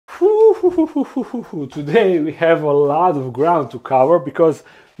Today we have a lot of ground to cover because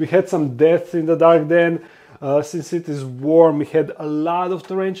we had some deaths in the dark den. Since it is warm, we had a lot of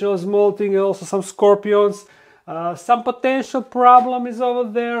tarantulas molting and also some scorpions. Some potential problem is over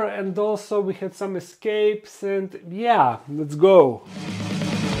there, and also we had some escapes, and yeah, let's go.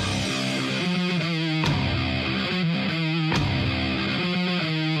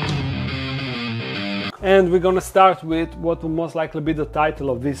 And we're gonna start with what will most likely be the title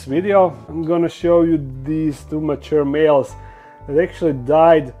of this video. I'm gonna show you these two mature males that actually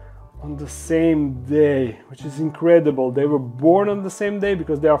died on the same day, which is incredible. They were born on the same day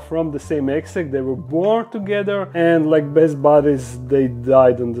because they are from the same exec. They were born together, and like best buddies, they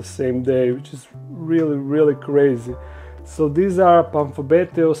died on the same day, which is really crazy. So these are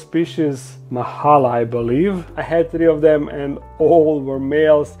Pamphobeteus species machala, I believe. I had 3 of them and all were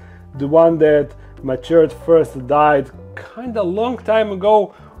males. The one that matured first died kinda long time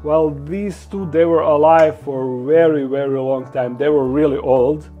ago, while these two, they were alive for a very long time. They were really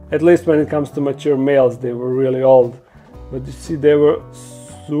old. At least when it comes to mature males, they were really old. But you see, they were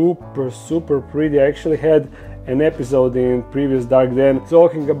super pretty. I actually had an episode in previous Dark Den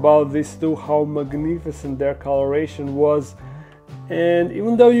talking about these two, how magnificent their coloration was. And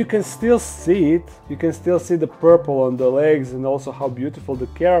even though you can still see it, you can still see the purple on the legs and also how beautiful the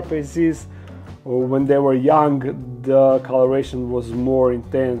carapace is. When they were young, the coloration was more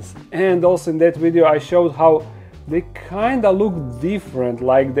intense. And also in that video I showed how they kinda look different,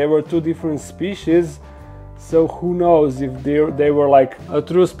 like they were 2 different species. So who knows if they were like a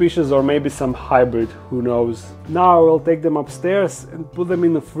true species or maybe some hybrid, who knows. Now I will take them upstairs and put them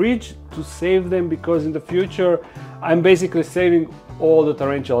in the fridge to save them, because in the future I'm basically saving all the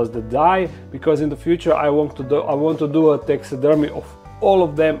tarantulas that die, because in the future I want to do a taxidermy of all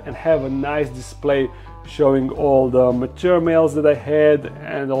of them and have a nice display showing all the mature males that I had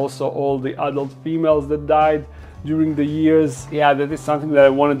and also all the adult females that died during the years. Yeah, that is something that I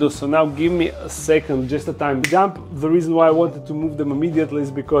want to do. So now give me a second, just a time jump. The reason why I wanted to move them immediately is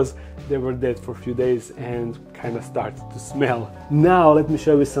because they were dead for a few days and kind of started to smell. Now let me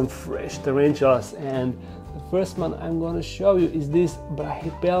show you some fresh tarantulas, and the first one I'm going to show you is this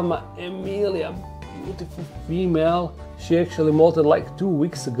Brachypelma emilia. Beautiful female. She actually molted like 2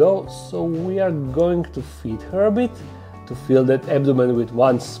 weeks ago, so we are going to feed her a bit to fill that abdomen with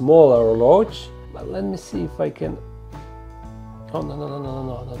one smaller roach. But let me see if I can... Oh,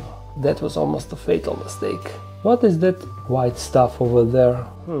 no. That was almost a fatal mistake. What is that white stuff over there?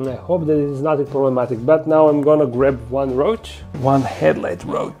 I hope that it is nothing problematic, but now I'm gonna grab one roach, one headlight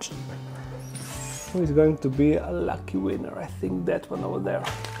roach. Who is going to be a lucky winner? I think that one over there.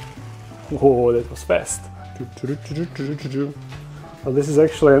 Whoa, that was fast. Well, this is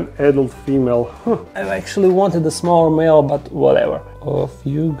actually an adult female. I actually wanted a smaller male, but whatever. Off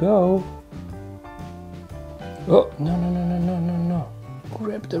you go. Oh, no.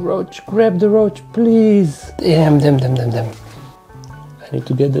 Grab the roach, please. Damn. I need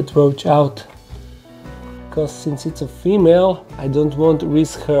to get that roach out. Because since it's a female, I don't want to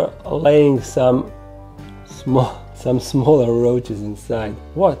risk her laying some smaller roaches inside.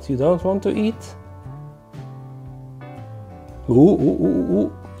 What, you don't want to eat?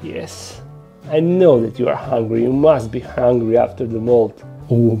 Ooh. Yes. I know that you are hungry. You must be hungry after the molt.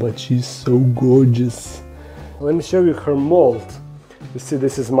 Oh, but she's so gorgeous. Let me show you her molt. You see,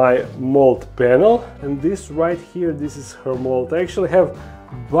 this is my molt panel, and this right here, this is her molt. I actually have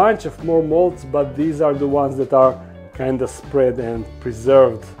a bunch of more molts, but these are the ones that are kind of spread and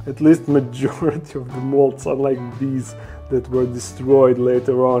preserved. At least majority of the molts, unlike these that were destroyed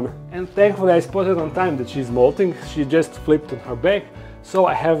later on. And thankfully I spotted on time that she's molting. She just flipped on her back, so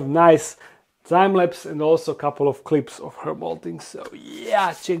I have nice time lapse and also a couple of clips of her molting. So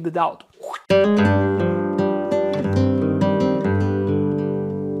yeah, check that out.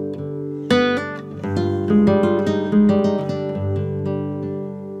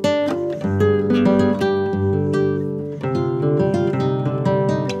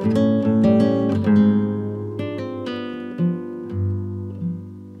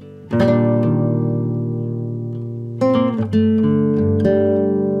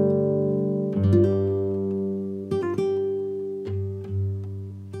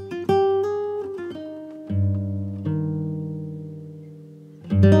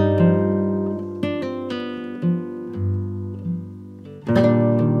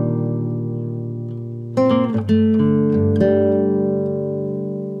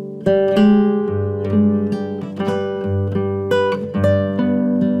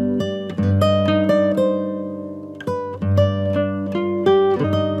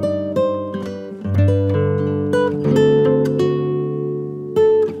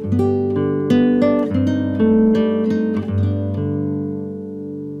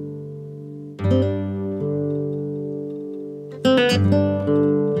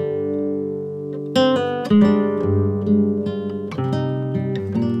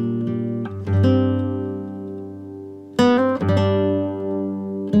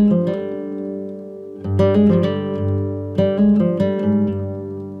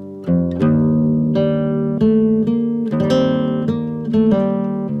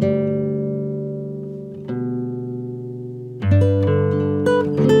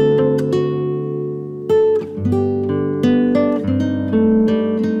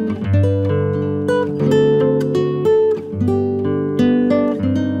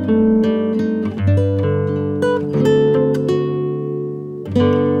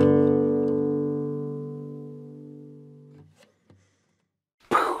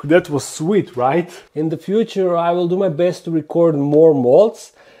 That was sweet, right? In the future I will do my best to record more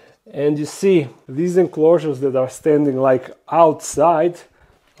molts. And you see these enclosures that are standing like outside,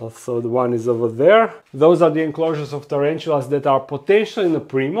 also the one is over there. Those are the enclosures of tarantulas that are potentially in a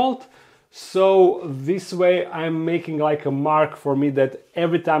pre-molt. So this way I'm making like a mark for me that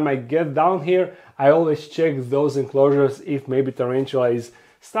every time I get down here, I always check those enclosures if maybe tarantula is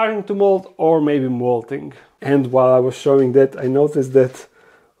starting to molt or maybe molting. And while I was showing that, I noticed that,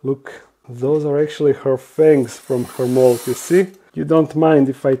 look, those are actually her fangs from her molt, you see? You don't mind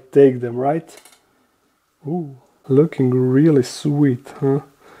if I take them, right? Ooh, looking really sweet, huh?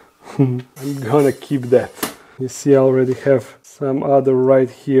 I'm gonna keep that. You see, I already have some other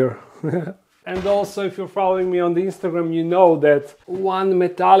right here. And also, if you're following me on the Instagram, you know that one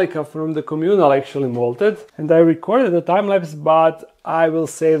metallica from the communal actually molted. And I recorded a time lapse, but I will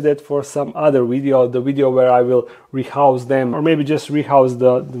save that for some other video, the video where I will rehouse them, or maybe just rehouse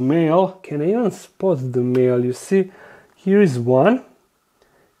the male. Can I even spot the male? You see, here is one,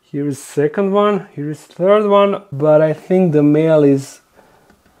 here is second one, here is third one, but I think the male is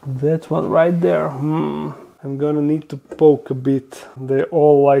that one right there. I'm gonna need to poke a bit. They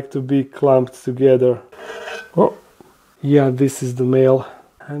all like to be clumped together. Oh, yeah, this is the male.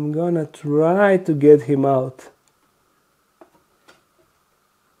 I'm gonna try to get him out.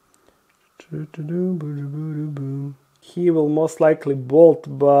 He will most likely bolt,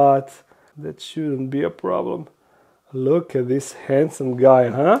 but that shouldn't be a problem. Look at this handsome guy,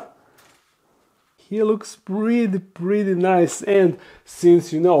 huh? He looks pretty nice. And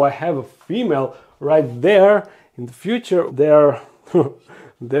since, you know, I have a female right there, in the future there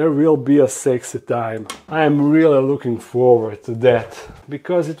will be a sexy time. I am really looking forward to that,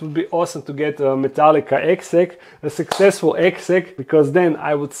 because it would be awesome to get a metallica egg-sac, a successful egg-sac, because then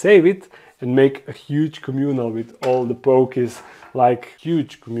I would save it and make a huge communal with all the pokies, like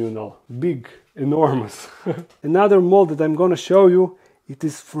huge communal, big, enormous. Another molt that I'm gonna show you, it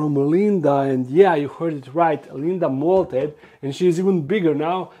is from Linda, and yeah, you heard it right, Linda molted, and she is even bigger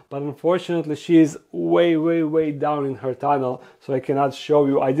now, but unfortunately she is way down in her tunnel, so I cannot show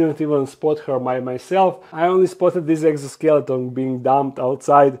you. I didn't even spot her myself. I only spotted this exoskeleton being dumped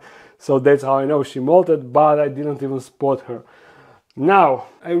outside, so that's how I know she molted, but I didn't even spot her. Now,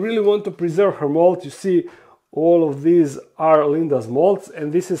 I really want to preserve her molt. You see, all of these are Linda's molts,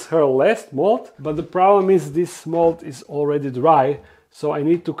 and this is her last molt, but the problem is this molt is already dry. So I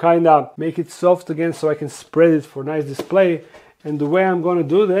need to kind of make it soft again so I can spread it for nice display. And the way I'm going to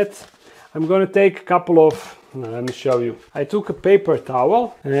do that, I'm going to take a couple of, let me show you. I took a paper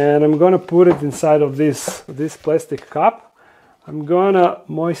towel and I'm going to put it inside of this plastic cup. I'm going to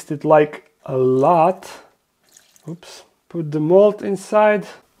moisten it like a lot. Oops. Put the molt inside.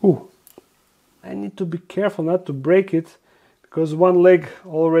 Ooh. I need to be careful not to break it, because one leg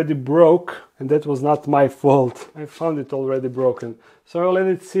already broke, and that was not my fault. I found it already broken. So I'll let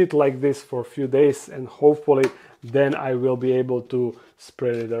it sit like this for a few days, and hopefully then I will be able to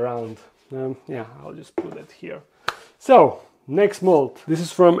spread it around. Yeah, I'll just put it here. So, next molt. This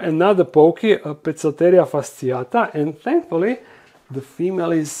is from another pokey, a Poecilotheria fasciata, and thankfully the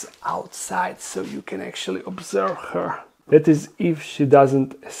female is outside, so you can actually observe her. That is if she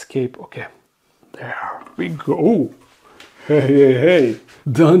doesn't escape. Okay, there we go. Hey,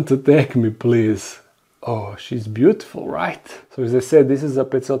 don't attack me, please. Oh, she's beautiful, right? So as I said, this is a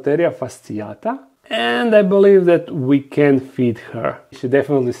Poecilotheria fasciata, and I believe that we can feed her. She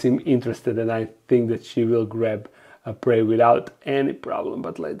definitely seems interested, and I think that she will grab a prey without any problem,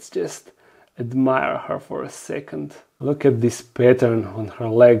 but let's just admire her for a second. Look at this pattern on her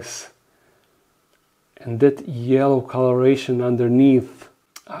legs, and that yellow coloration underneath.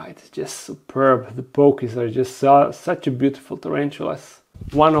 It's just superb. The pokies are just such a beautiful tarantulas.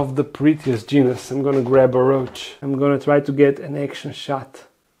 One of the prettiest genus. I'm gonna grab a roach. I'm gonna try to get an action shot.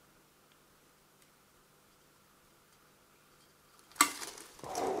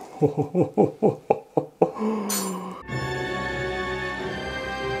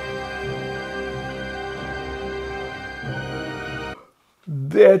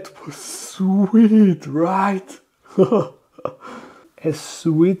 That was sweet, right? As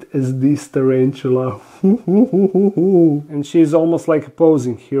sweet as this tarantula. And she's almost like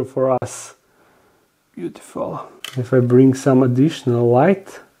posing here for us. Beautiful. If I bring some additional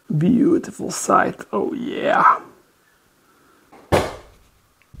light, beautiful sight. Oh yeah.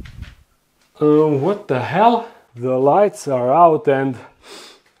 What the hell? The lights are out and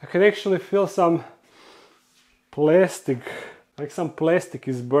I can actually feel some plastic, like some plastic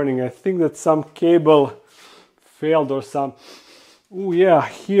is burning. I think that some cable failed or some. Oh yeah,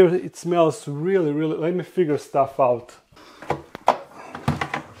 here it smells really, let me figure stuff out.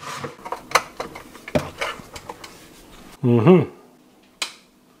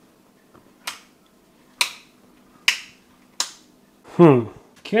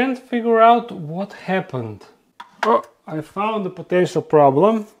 Can't figure out what happened. Oh, I found a potential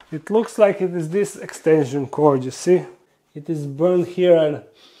problem. It looks like it is this extension cord, you see? It is burned here, and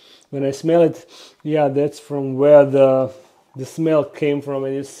when I smell it, yeah, that's from where the smell came from.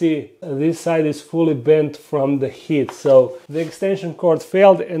 And you see, this side is fully bent from the heat. So the extension cord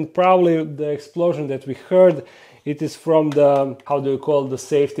failed, and probably the explosion that we heard, it is from the, how do you call, the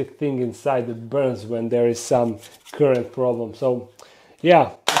safety thing inside that burns when there is some current problem. So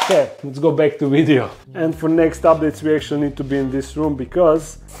yeah, okay, let's go back to video. And for next updates we actually need to be in this room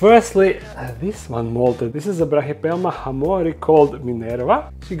because firstly, this one molted. This is a Brachypelma hamorii called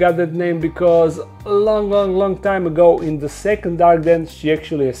Minerva. She got that name because a long time ago in the second dark den she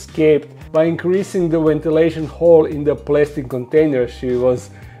actually escaped by increasing the ventilation hole in the plastic container she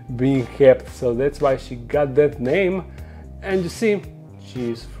was being kept. So that's why she got that name. And you see, she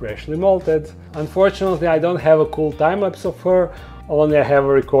is freshly molted. Unfortunately, I don't have a cool time lapse of her. Only I have a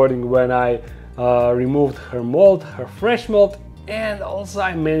recording when I removed her molt, her fresh molt, and also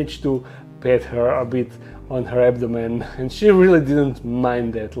I managed to pet her a bit on her abdomen, and she really didn't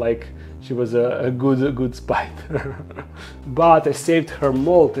mind that, like she was a good spider. But I saved her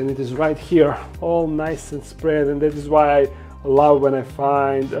molt, and it is right here, all nice and spread, and that is why I love when I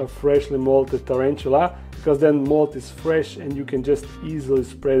find a freshly molted tarantula, because then molt is fresh and you can just easily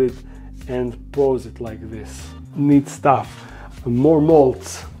spread it and pose it like this. Neat stuff. More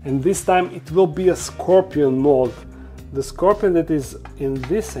molts, and this time it will be a scorpion molt. The scorpion that is in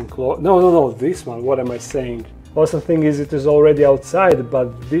this enclosure, no, this one, what am I saying? Also, the thing is, it is already outside, but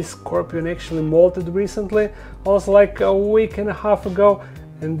this scorpion actually molted recently, also like a week and a half ago,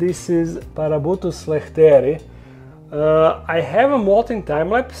 and this is Parabuthus schlechteri. I have a molting time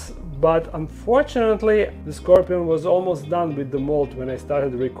lapse, but unfortunately the scorpion was almost done with the molt when I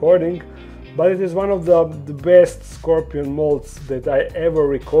started recording. But it is one of the best scorpion molts that I ever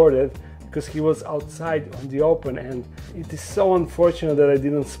recorded, because he was outside on the open, and it is so unfortunate that I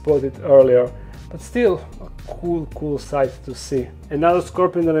didn't spot it earlier. But still, a cool sight to see. Another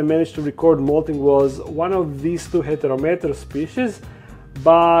scorpion that I managed to record molting was one of these two heterometer species,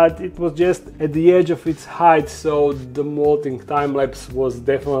 but it was just at the edge of its height, so the molting time lapse was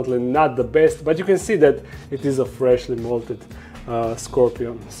definitely not the best, but you can see that it is a freshly molted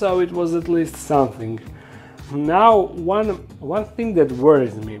scorpion, so it was at least something. Now one thing that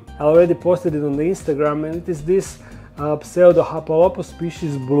worries me, I already posted it on the Instagram, and it is this Pseudohapalopus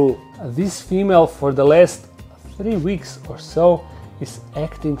species blue. This female for the last 3 weeks or so is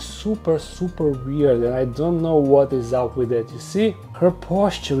acting super weird, and I don't know what is up with it. You see, her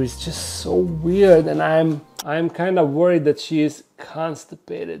posture is just so weird, and I'm kind of worried that she is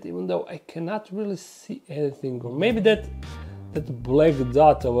constipated, even though I cannot really see anything. Or maybe that black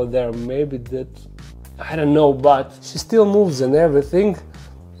dot over there, maybe that, I don't know, but she still moves and everything.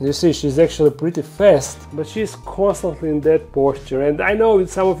 You see, she's actually pretty fast, but she's constantly in that posture. And I know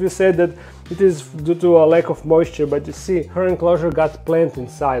some of you said that it is due to a lack of moisture, but you see, her enclosure got plant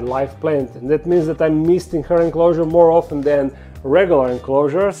inside, live plant, and that means that I'm misting her enclosure more often than regular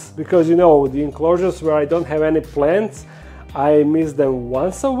enclosures, because you know, the enclosures where I don't have any plants, I miss them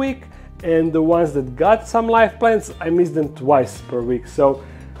once a week, and the ones that got some live plants, I miss them twice per week. So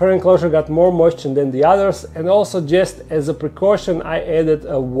her enclosure got more moisture than the others, and also just as a precaution I added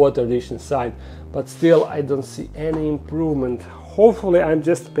a water dish inside, but still I don't see any improvement. Hopefully I'm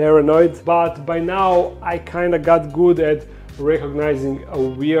just paranoid, but by now I kinda got good at recognizing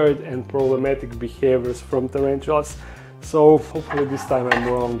weird and problematic behaviors from tarantulas, so hopefully this time I'm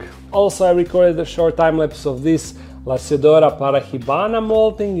wrong. Also, I recorded a short time lapse of this Lacidora parahibana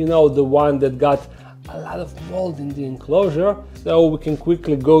molting, you know, the one that got a lot of mold in the enclosure, so we can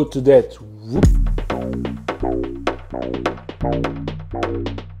quickly go to that.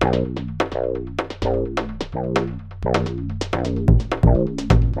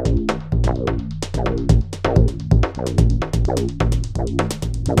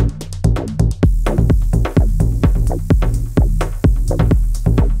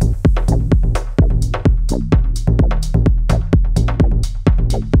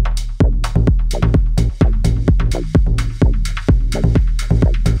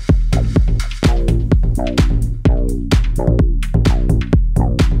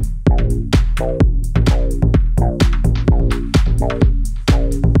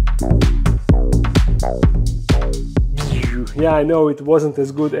 Yeah, I know it wasn't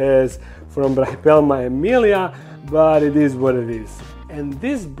as good as from Brachypelma emilia, but it is what it is. And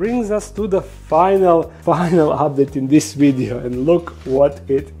this brings us to the final update in this video, and look what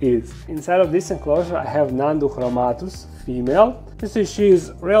it is. Inside of this enclosure I have Nhandu chromatus, female. You see she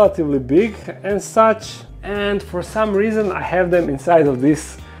is relatively big and such, and for some reason I have them inside of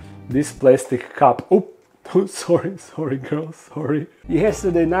this plastic cup. Oops, sorry girls, sorry.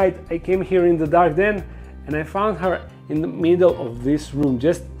 Yesterday night I came here in the dark then, and I found her in the middle of this room,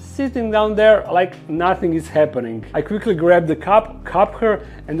 just sitting down there like nothing is happening. I quickly grabbed the cup her,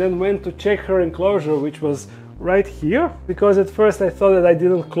 and then went to check her enclosure, which was right here, because at first I thought that I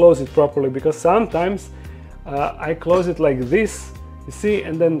didn't close it properly, because sometimes I close it like this, you see,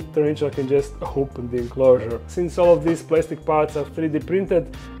 and then Tarantula can just open the enclosure. Since all of these plastic parts are 3D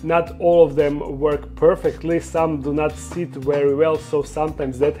printed, not all of them work perfectly, some do not sit very well, so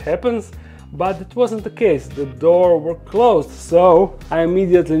sometimes that happens. But it wasn't the case, the door was closed, so I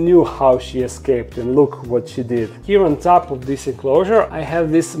immediately knew how she escaped, and look what she did. Here on top of this enclosure I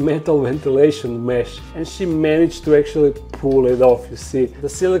have this metal ventilation mesh, and she managed to actually pull it off, you see. The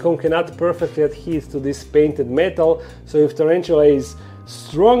silicone cannot perfectly adhere to this painted metal, so if Tarantula is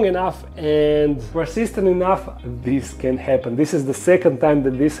strong enough and persistent enough, this can happen. This is the second time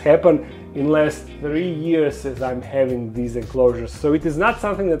that this happened in last 3 years as I'm having these enclosures, so it is not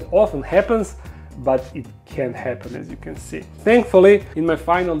something that often happens, but it can happen, as you can see. Thankfully, in my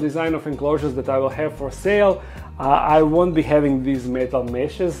final design of enclosures that I will have for sale, I won't be having these metal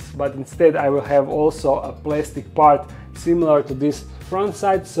meshes, but instead I will have also a plastic part similar to this front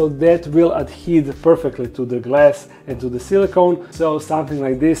side, so that will adhere perfectly to the glass and to the silicone, so something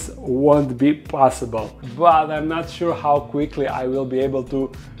like this won't be possible. But I'm not sure how quickly I will be able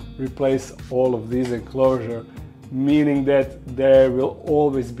to replace all of these enclosures, meaning that there will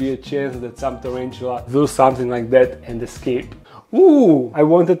always be a chance that some tarantula do something like that and escape. Ooh! I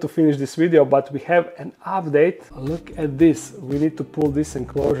wanted to finish this video, but we have an update. Look at this. We need to pull this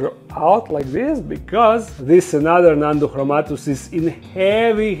enclosure out like this, because this another Nhandu chromatus is in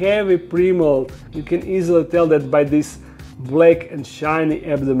heavy pre-molt. You can easily tell that by this black and shiny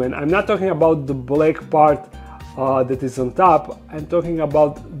abdomen. I'm not talking about the black part that is on top, I'm talking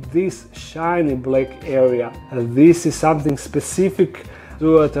about this shiny black area. This is something specific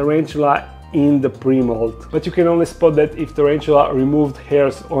to a tarantula in the pre-molt, but you can only spot that if Tarantula removed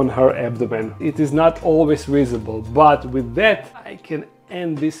hairs on her abdomen. It is not always visible, but with that I can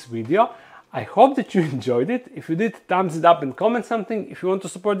end this video. I hope that you enjoyed it. If you did, thumbs it up and comment something. If you want to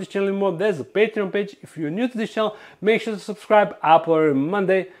support this channel more, there's a Patreon page. If you're new to this channel, make sure to subscribe. I upload every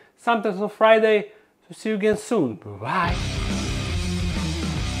Monday, sometimes on Friday. So see you again soon. Bye.